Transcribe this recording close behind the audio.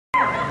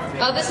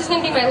Oh, this is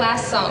going to be my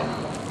last song.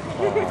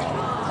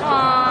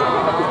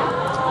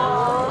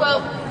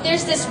 Well,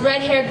 there's this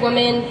red-haired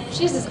woman.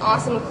 She has this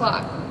awesome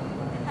clock.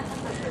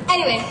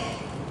 Anyway,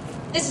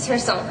 this is her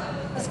song.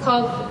 It's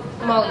called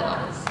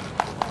Mollywobbles.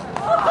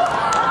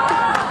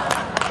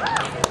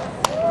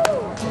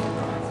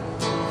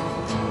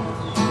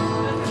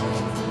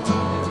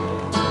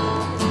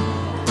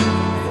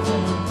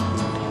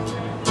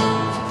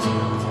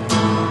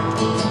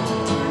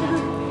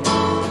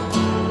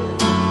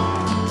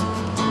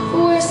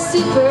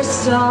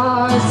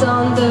 Superstars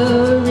on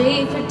the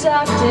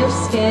reproductive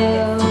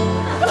scale.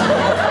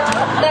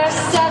 There's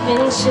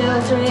 7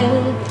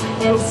 children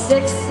and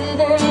 6 of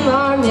them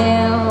are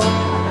male.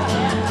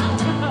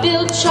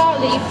 Bill,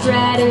 Charlie,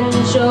 Fred and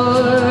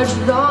George,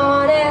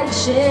 Ron and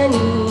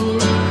Jenny.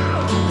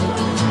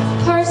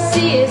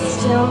 Percy is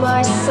still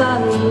my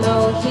son,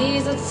 though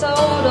he's a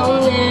total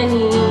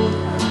nanny.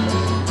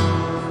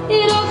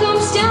 It all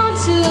comes down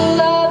to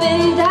love,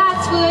 and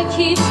that's what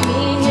keeps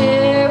me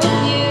here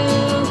with you.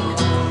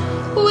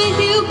 With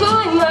you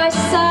by my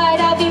side,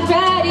 I'll be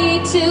ready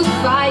to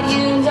fight,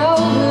 you know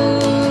who.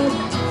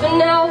 But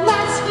now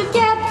let's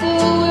forget the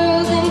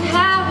world and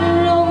have a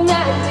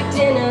romantic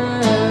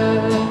dinner,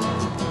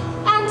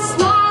 and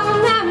smile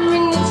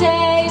remembering the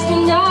days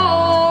when I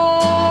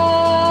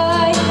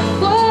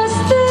was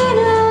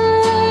thinner.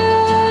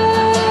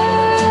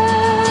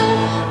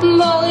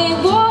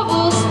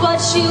 Mollywobbles,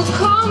 what you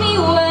call me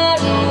when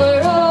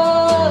we're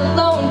all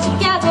alone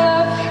together.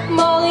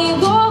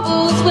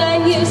 Mollywobbles, when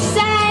you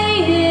say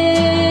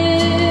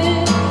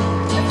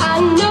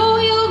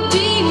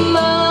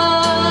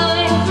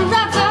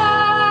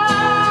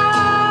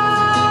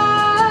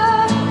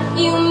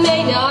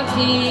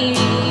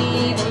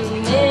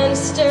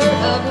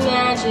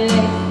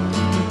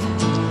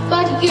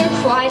you're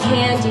quite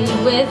handy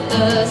with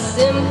a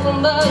simple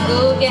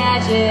muggle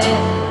gadget.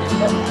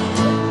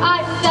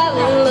 I fell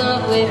in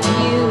love with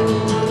you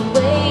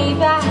way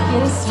back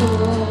in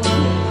school.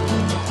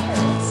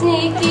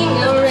 Sneaking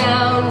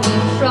around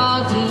with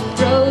Frog, we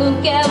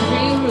broke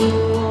every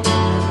rule.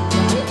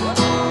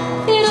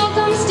 It all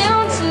comes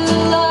down to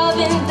love,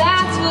 and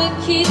that's what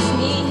keeps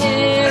me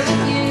here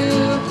with you.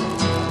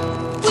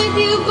 With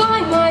you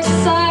by my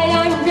side,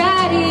 I'm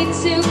ready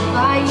to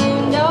fight, you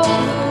know.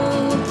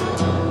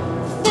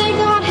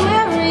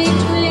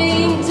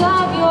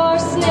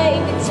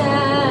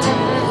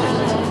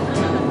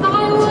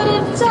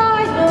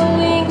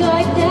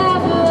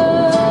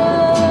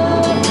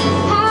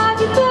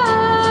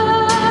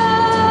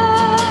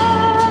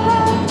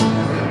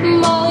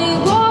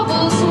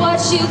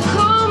 You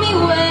call